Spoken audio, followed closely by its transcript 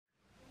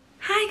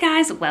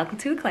guys, welcome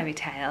to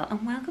aclaireytale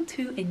and welcome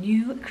to a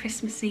new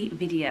Christmassy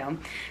video.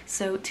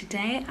 So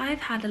today I've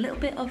had a little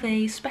bit of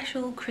a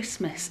special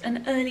Christmas,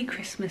 an early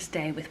Christmas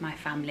day with my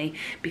family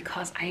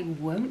because I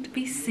won't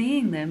be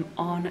seeing them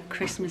on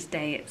Christmas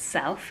Day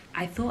itself.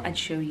 I thought I'd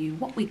show you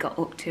what we got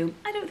up to.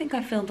 I don't think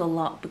I filmed a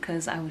lot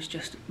because I was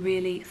just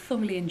really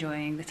thoroughly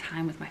enjoying the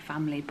time with my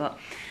family, but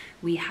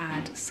we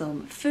had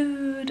some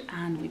food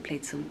and we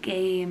played some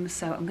games,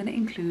 so I'm going to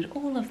include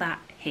all of that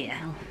here.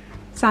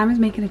 Simon's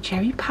making a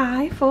cherry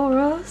pie for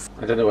us.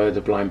 I don't know whether to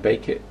blind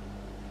bake it.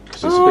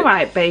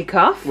 Alright, bake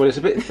off. Well, it's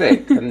a bit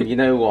thick, and you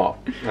know what?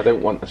 I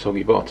don't want a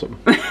soggy bottom.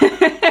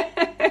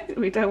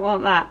 We don't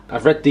want that.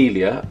 I've read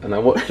Delia, and I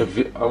watched a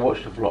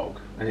vlog,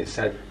 and it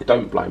said,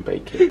 don't blind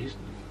bake it.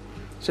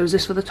 So is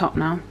this for the top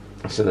now?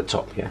 It's in the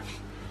top, yeah.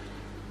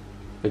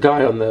 The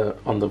guy on the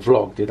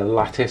vlog did a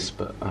lattice,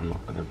 but I'm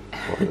not going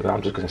to.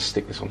 I'm just going to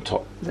stick this on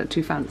top. Is that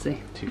too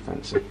fancy? Too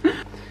fancy.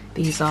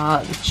 These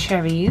are the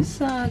cherries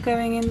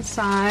going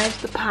inside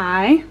the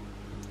pie.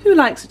 Who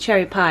likes a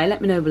cherry pie?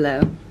 Let me know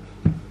below.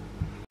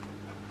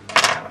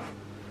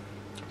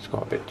 It's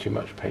got a bit too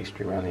much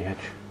pastry around the edge.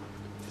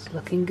 It's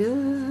looking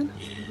good.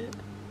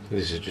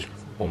 This is just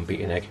one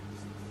beaten egg.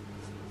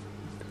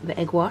 The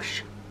egg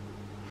wash.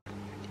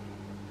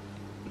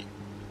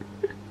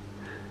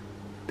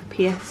 The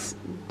pièce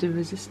de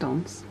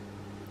résistance.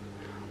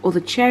 Or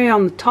the cherry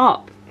on the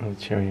top. And the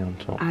cherry on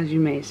top. As you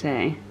may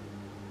say.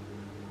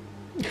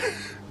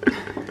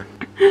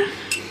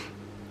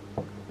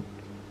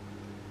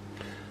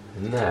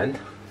 And then,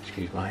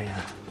 excuse my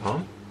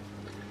arm.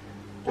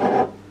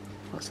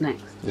 What's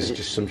next? This is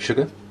just some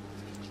sugar.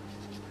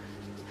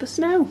 For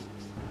snow.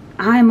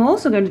 I'm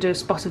also going to do a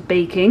spot of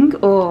baking,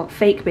 or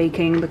fake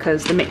baking,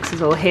 because the mix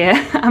is all here.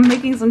 I'm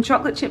making some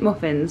chocolate chip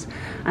muffins,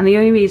 and the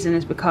only reason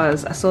is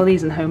because I saw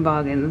these in Home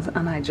Bargains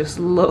and I just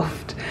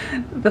loved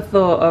the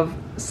thought of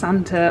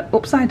Santa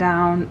upside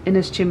down in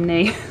his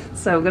chimney.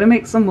 So I'm going to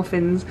make some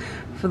muffins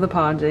for the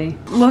party.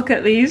 Look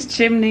at these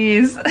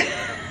chimneys.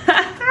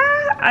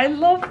 I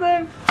love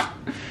them.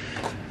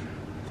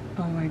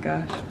 Oh my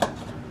gosh.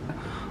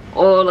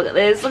 Oh, look at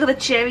this. Look at the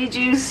cherry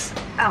juice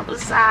out the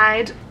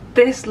side.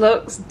 This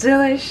looks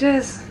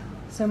delicious.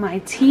 So my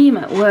team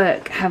at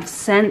work have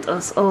sent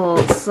us all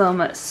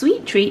some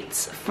sweet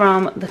treats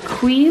from the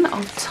Queen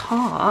of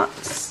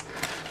Tarts.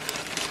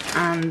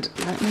 And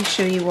let me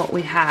show you what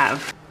we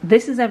have.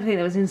 This is everything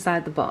that was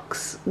inside the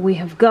box. We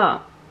have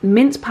got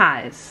mince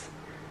pies,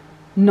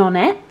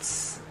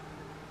 nonettes,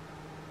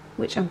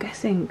 which I'm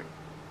guessing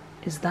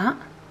is that,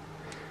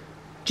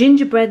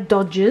 gingerbread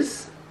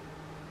dodgers,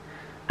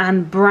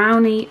 and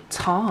brownie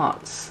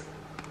tarts.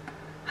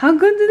 How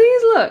good do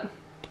these look?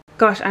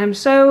 Gosh, I'm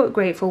so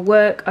grateful.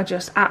 Work are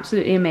just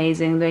absolutely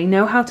amazing. They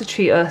know how to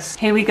treat us.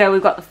 Here we go,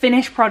 we've got the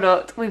finished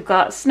product. We've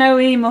got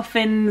snowy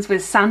muffins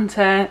with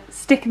Santa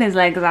sticking his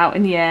legs out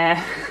in the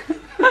air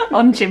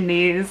on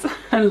chimneys.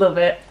 I love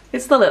it.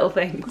 It's the little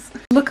things.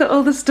 Look at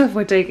all the stuff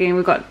we're taking.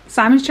 We've got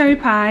Simon's cherry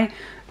pie,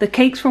 the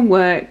cakes from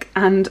work,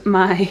 and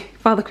my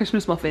Father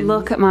Christmas muffins.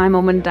 Look at my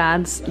mum and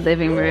dad's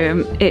living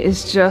room. It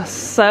is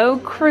just so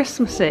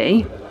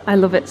Christmassy. I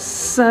love it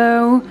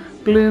so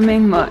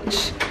blooming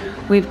much.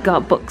 We've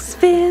got Bucks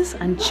Fizz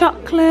and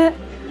chocolate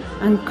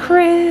and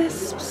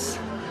crisps.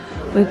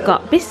 We've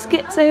got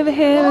biscuits over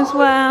here as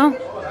well.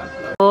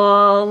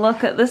 Oh,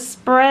 look at the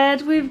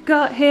spread we've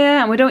got here,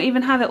 and we don't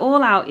even have it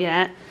all out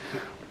yet.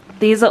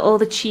 These are all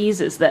the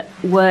cheeses that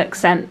work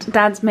sent.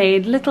 Dad's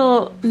made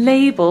little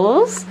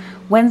labels.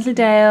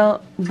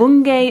 Wensleydale,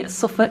 Bungay,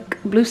 Suffolk,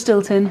 Blue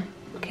Stilton,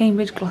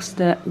 Cambridge,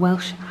 Gloucester,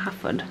 Welsh,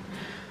 Hafford.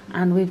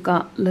 And we've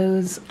got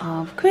loads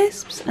of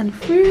crisps and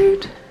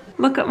fruit.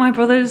 Look at my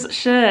brother's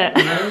shirt.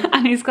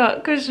 And he's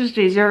got Christmas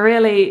trees. You're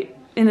really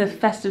in a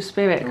festive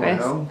spirit, Chris.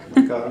 Oh,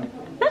 I know.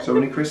 So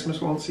many Christmas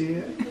once a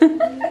year.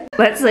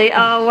 Let's see.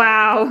 Oh,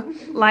 wow.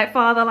 Like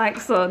father, like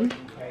son.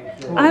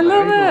 Oh, I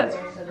love it.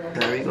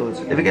 Very good.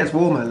 If it gets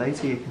warmer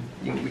later,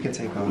 we can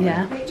take our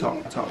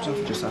tops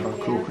off, just have our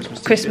cool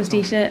Christmas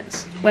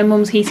t-shirts. When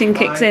Mum's heating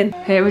kicks in.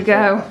 Here we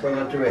go. When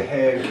I do a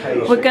hair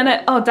case. We're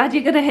gonna, oh Dad,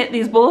 you're gonna hit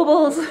these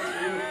baubles.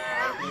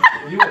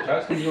 You were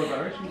asking your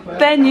direction, Claire?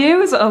 They're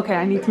new, so okay,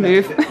 I need to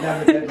move.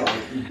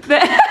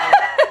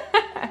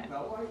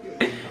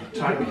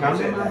 Tight we can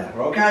sit there,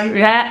 okay?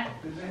 Yeah.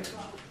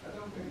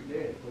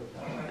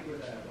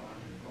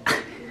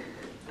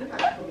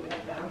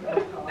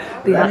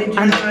 The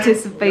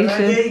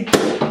anticipation.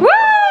 Woo!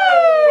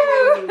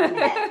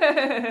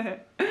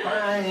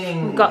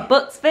 We've got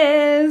Bucks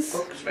Fizz.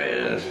 Bucks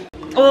Fizz.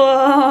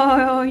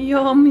 Oh,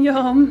 yum,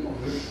 yum.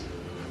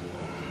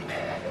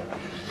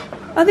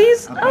 Are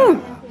these? Oh,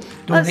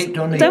 don't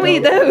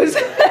eat those. I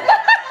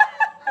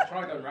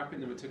tried unwrapping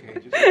them, it took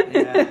ages.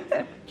 Yeah.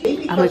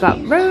 And we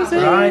got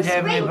roses. Right,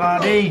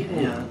 everybody.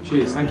 Yeah.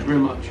 Cheers, thank you very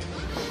much.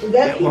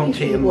 Get one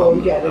to your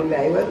mum. Get them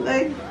there, won't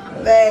they?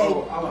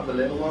 Oh, I'll have the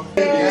little one.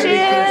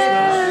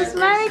 Cheers!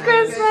 Merry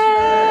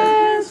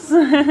Christmas!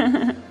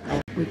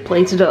 We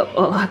plated up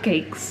all our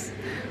cakes.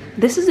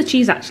 This is the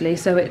cheese actually,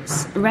 so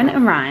it's rennet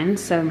and rind,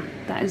 so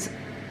that is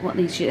what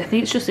these shoes, I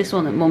think it's just this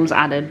one that Mum's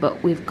added,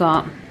 but we've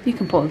got, you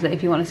can pause it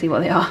if you want to see what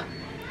they are.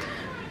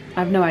 I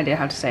have no idea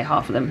how to say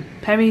half of them.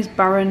 Perry's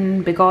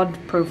Baron Bigod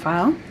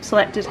Profile,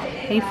 Selected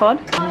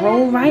Hayfod,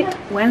 Roll Right,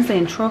 Wednesday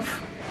and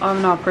Truff,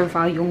 R&R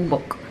Profile Young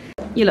Buck.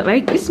 You look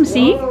very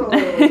Christmassy.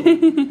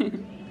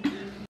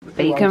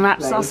 Bacon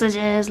wrapped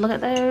sausages, look at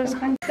those.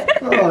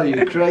 Oh,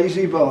 you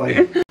crazy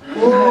boy.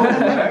 Oh,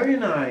 very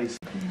nice.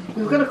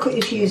 We were going to cut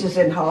your fuses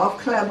in half,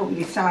 Claire, but we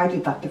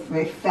decided that for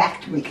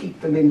effect we keep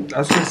them in. I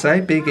was going to say,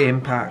 big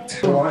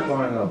impact. White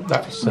line up.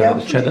 That's the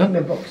cheddar.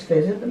 My box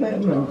fit at the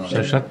moment.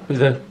 So should that be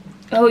the...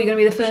 Oh, you're going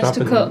to be the first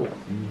to cut?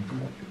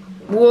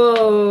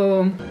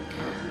 Whoa.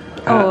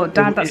 Oh,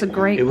 Dad, that's a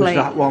great plate. It was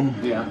that one.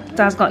 Yeah.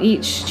 Dad's got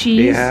each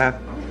cheese. Yeah.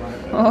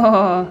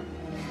 Oh.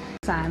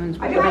 Simon's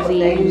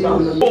busy.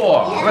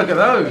 Oh, look at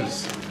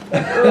those.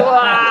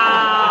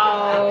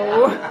 Wow.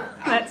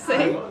 Let's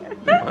see.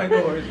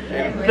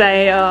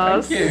 They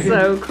are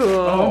so cool.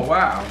 Oh,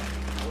 wow.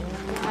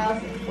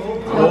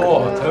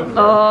 Oh, totally.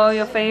 Oh,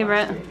 your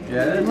favourite.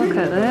 Yeah. Look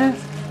at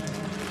this.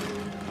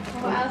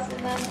 What else in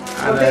there?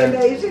 Are they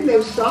amazing?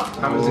 Those socks.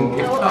 Amazon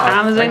gift card.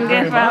 Amazon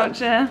gift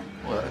voucher.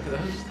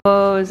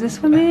 Oh, is this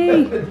for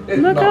me?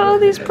 Look at all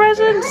these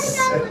presents.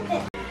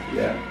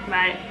 Yeah.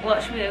 Right,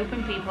 what should we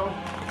open, people?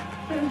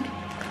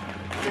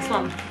 This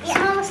one. Yeah,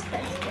 I'm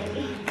supposed to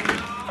be.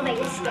 I'll make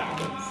it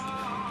scatters.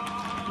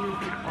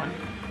 That one.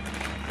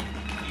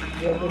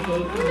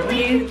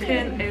 You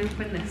can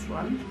open this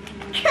one.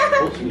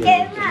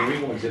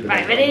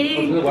 Right,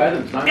 ready? Go!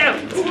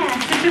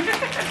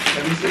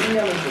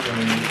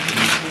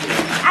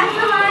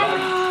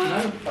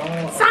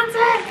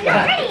 Santa! You're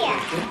not ready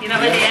yet. You're not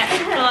ready yet?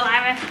 Come on,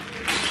 Ira.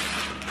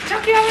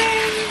 Chucky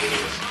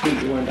orange!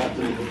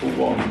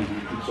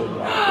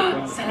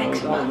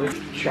 Selection box.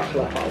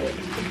 Chocolate olive.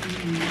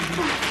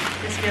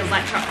 This feels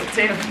like chocolate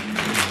too.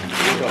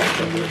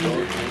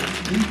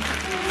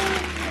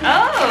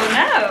 Oh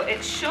no,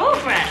 it's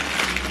shortbread.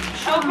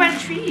 Shortbread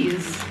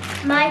trees.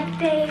 My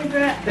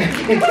favourite.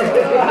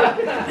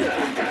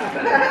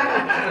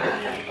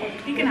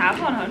 You can have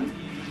one, hon.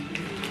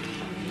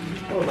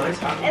 Oh, nice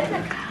hat.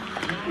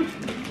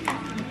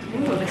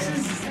 Ooh, this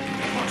is,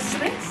 what's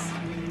this?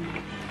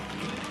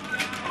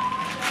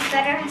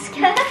 Better ask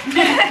her.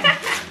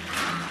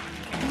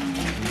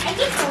 I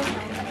get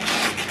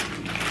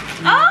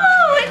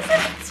Oh, it's a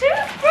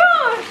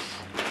toothbrush.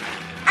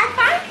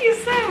 Thank you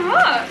so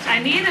much. I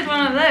needed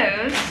one of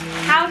those.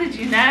 How did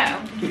you know?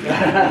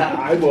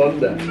 I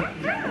wonder.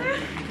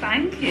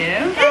 Thank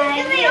you.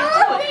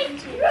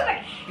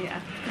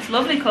 Yeah, it's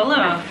lovely colour.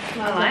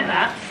 I like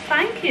that.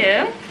 Thank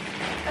you.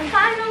 And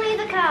finally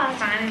the card.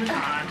 Finally the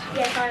card.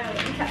 Yeah,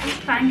 finally the card.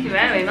 Thank you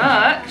very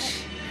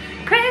much.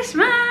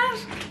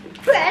 Christmas.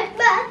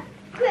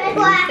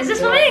 Is this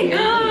for me?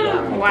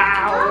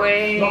 Wow.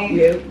 Not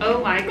you.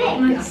 Oh my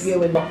goodness.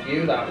 You and Not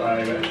you, that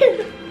Lyra.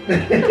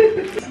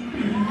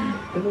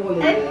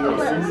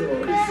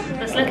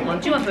 This little one.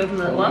 Do you want to open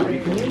the little one?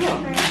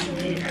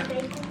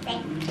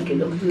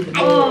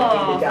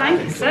 Oh,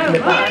 thank you so much.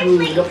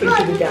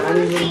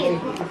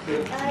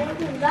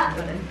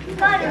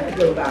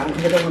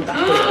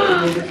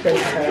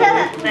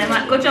 They're my,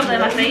 good job, they're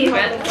my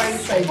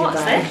favourites.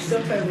 What's this?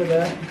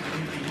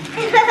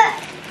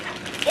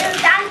 It'll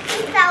dance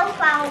itself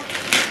out.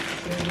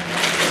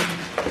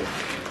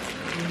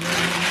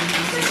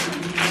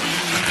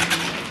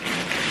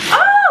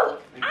 Oh!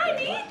 I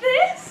need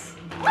this!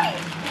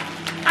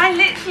 I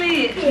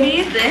literally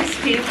need this,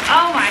 people.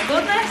 Oh my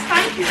goodness,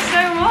 thank you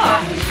so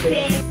much.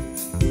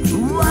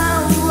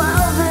 Wow,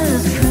 wow,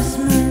 this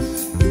Christmas.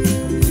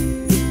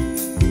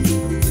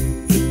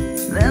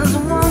 There's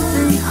one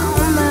thing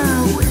on my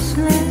wish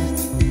list.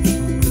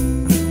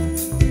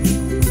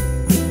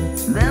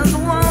 There's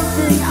one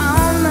thing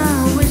on my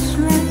wish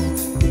list.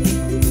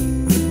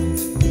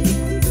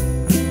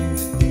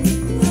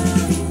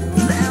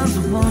 There's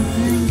one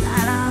thing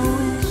that I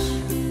wish.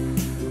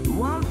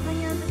 One thing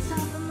at the top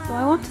of my... So I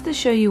wanted to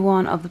show you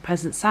one of the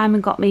presents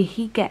Simon got me.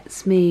 He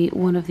gets me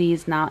one of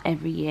these now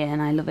every year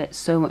and I love it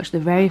so much. The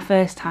very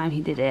first time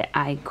he did it,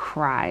 I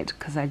cried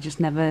because I'd just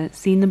never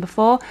seen them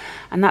before,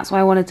 and that's why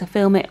I wanted to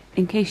film it.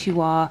 In case you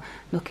are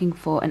looking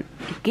for a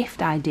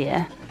gift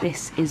idea,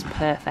 this is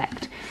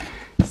perfect.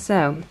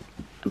 So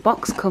the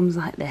box comes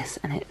like this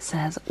and it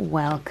says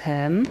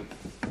welcome.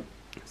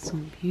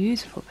 Some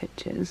beautiful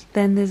pictures.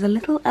 Then there's a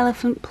little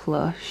elephant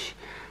plush,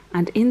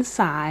 and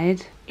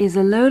inside is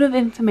a load of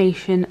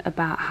information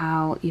about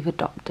how you've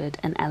adopted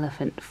an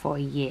elephant for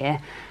a year,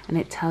 and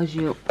it tells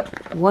you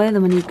where the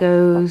money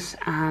goes,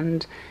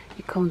 and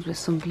it comes with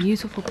some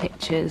beautiful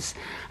pictures.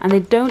 And they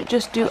don't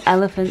just do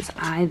elephants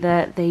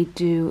either, they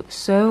do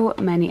so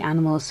many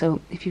animals.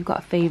 So if you've got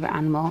a favourite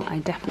animal, I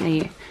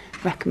definitely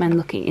recommend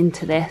looking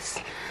into this.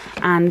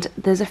 And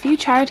there's a few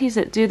charities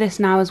that do this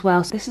now as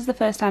well. So this is the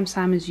first time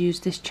Simon's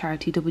used this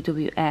charity,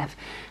 WWF.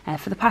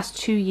 For the past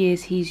 2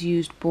 years he's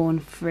used Born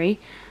Free,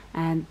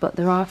 but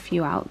there are a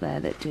few out there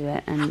that do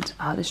it, and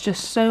there's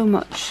just so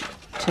much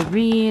to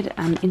read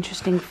and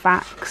interesting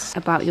facts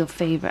about your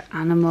favourite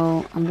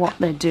animal and what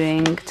they're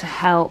doing to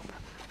help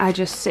I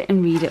just sit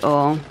and read it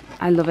all.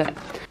 I love it.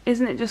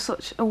 Isn't it just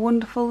such a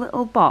wonderful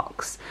little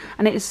box?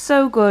 And it is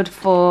so good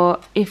for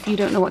if you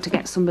don't know what to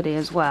get somebody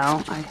as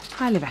well. I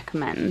highly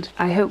recommend.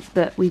 I hope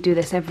that we do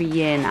this every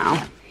year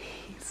now.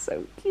 He's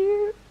so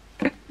cute.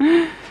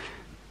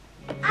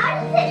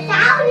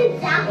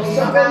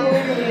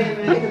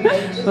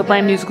 We're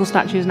playing musical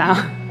statues now.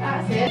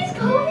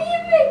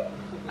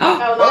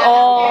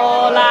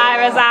 Oh,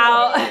 Lyra's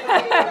out.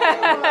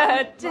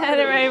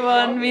 Generate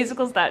 1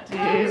 musical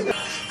statues.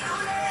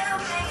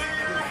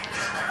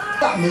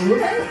 Stop moving.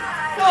 Go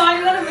on,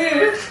 you gotta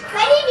move.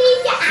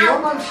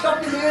 Come on,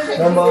 stop the music.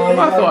 Come on,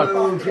 I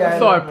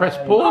thought I pressed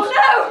pause. Oh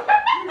no!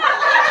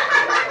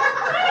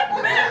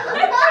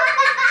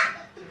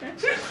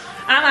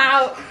 I'm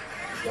out.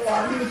 Go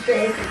on, you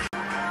take.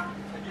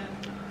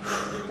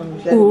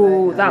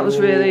 Ooh, that was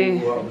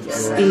really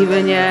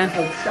even, yeah.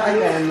 Try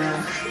again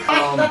now.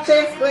 That's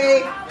it,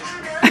 quick.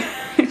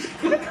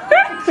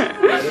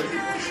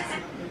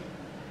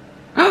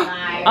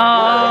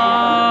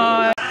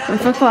 Oh,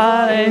 for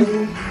party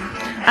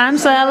and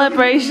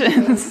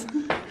celebrations.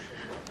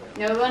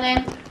 No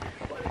running.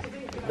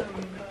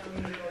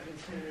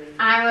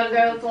 I'm gonna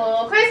go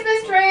for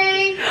Christmas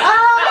tree.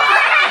 Oh,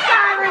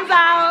 Simon's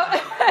out.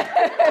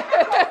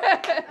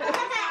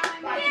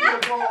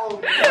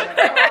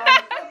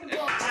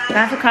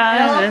 Time for All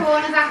Christmas.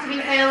 corners have to be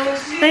filled.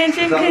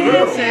 Pinching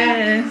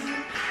kisses.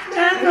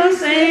 Apple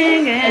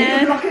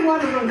singing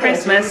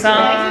Christmas Let's go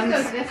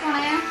songs. to this one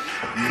here.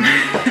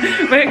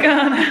 We're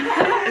gonna.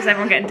 Is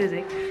everyone getting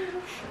dizzy?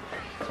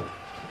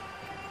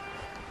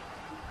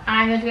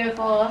 I'm going to go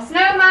for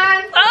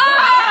snowman. Oh!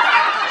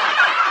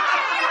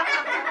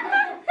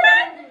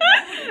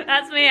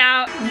 That's me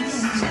out.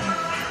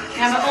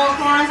 Yeah, but all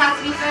corners have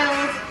to be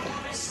filled.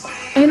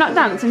 Are you not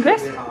dancing,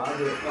 Chris? Does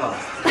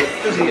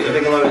he get a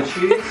big load of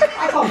shoes?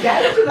 I can't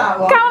get into that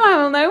one. Caroline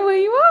will know where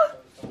you are.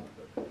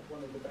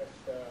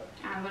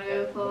 I'm going to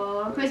go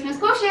for Christmas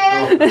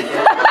cushion.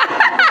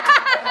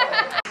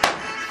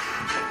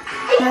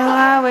 Oh,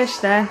 I wish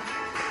that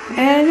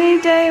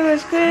every day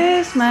was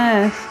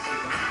Christmas.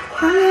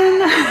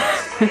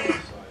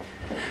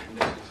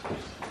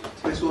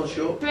 This one's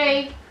short.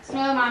 3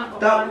 snowman. Or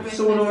That Christmas.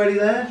 someone already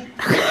there?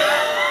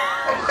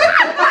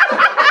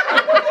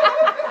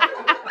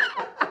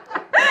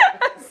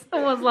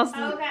 Someone's lost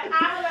his... Okay,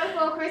 I'm going to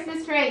go for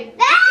Christmas tree.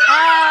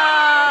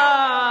 Ah!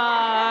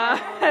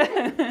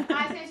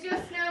 It's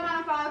just snowman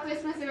and Father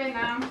Christmas are in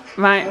now.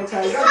 Right.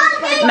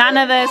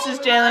 Nana versus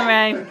Jill and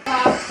Ray.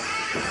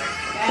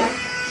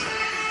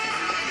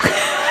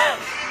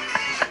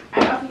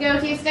 And off you go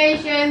to your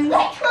stations. Which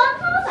one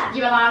was that?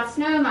 You allowed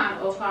snowman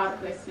or Father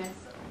Christmas.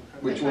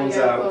 Which one one's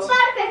you go out? for?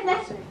 Father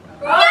Christmas.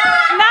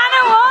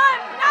 Nana won!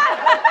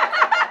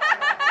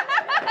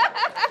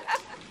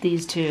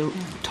 These two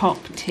top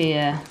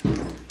tier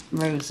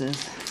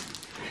roses.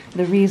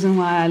 The reason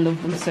why I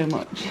love them so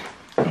much.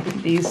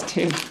 These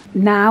two.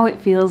 Now it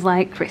feels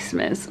like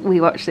Christmas. We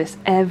watch this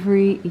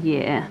every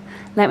year.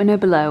 Let me know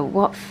below,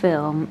 what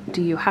film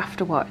do you have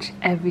to watch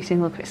every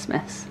single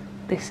Christmas?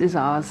 This is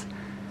ours.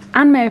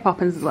 And Mary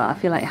Poppins as well. I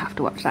feel like you have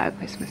to watch that at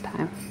Christmas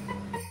time.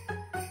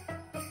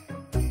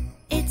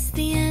 It's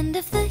the end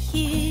of the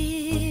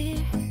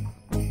year.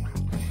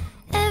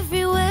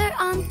 Everywhere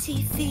on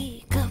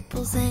TV,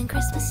 couples and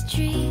Christmas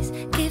trees,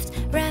 gift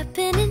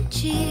wrapping and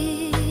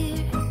cheer.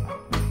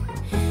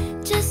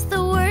 Just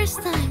the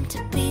worst time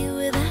to be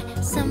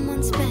without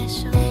someone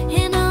special.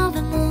 In all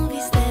the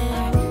movies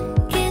there,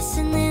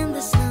 kissing in the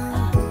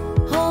snow,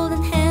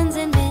 holding hands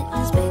and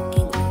mittens,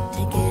 baking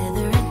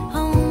together at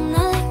home.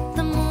 Not like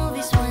the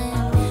movies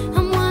when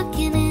I'm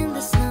walking in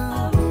the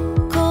snow,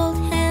 cold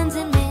hands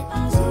and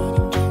mittens,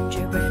 eating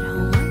gingerbread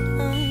home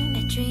alone. I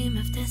dream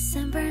of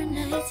December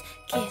nights,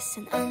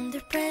 kissing under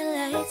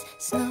bright lights,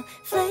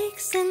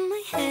 snowflakes in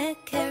my hair,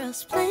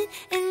 carols playing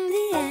in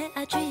the air.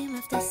 I dream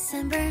of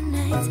December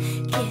nights,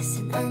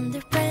 kissing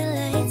under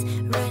bright lights,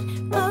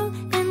 red bow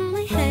in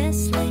my hair,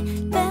 sleigh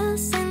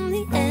bells in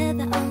the air.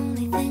 The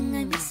only thing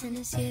I'm missing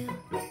is you.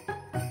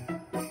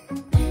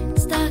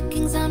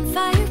 Stockings on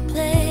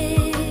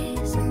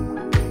fireplace,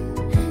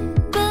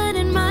 but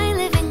in my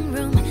living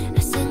room,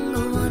 a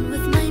single one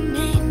with my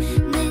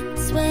name, knit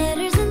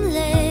sweaters and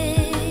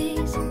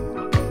lace.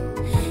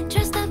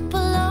 Dressed up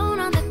alone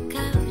on the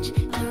couch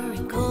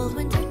during cold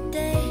winter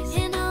days.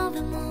 In all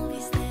the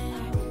movies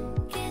there,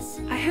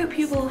 kissing. I hope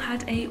you've all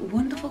had a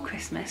wonderful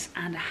Christmas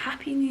and a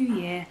happy new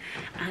year,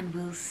 and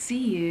we'll see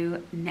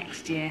you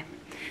next year.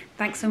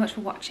 Thanks so much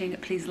for watching.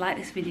 Please like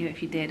this video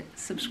if you did,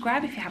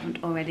 subscribe if you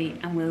haven't already,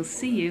 and we'll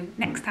see you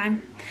next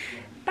time.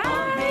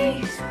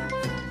 Bye!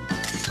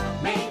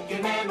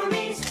 Making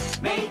memories,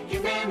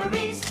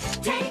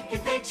 take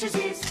your pictures,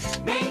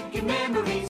 making memories.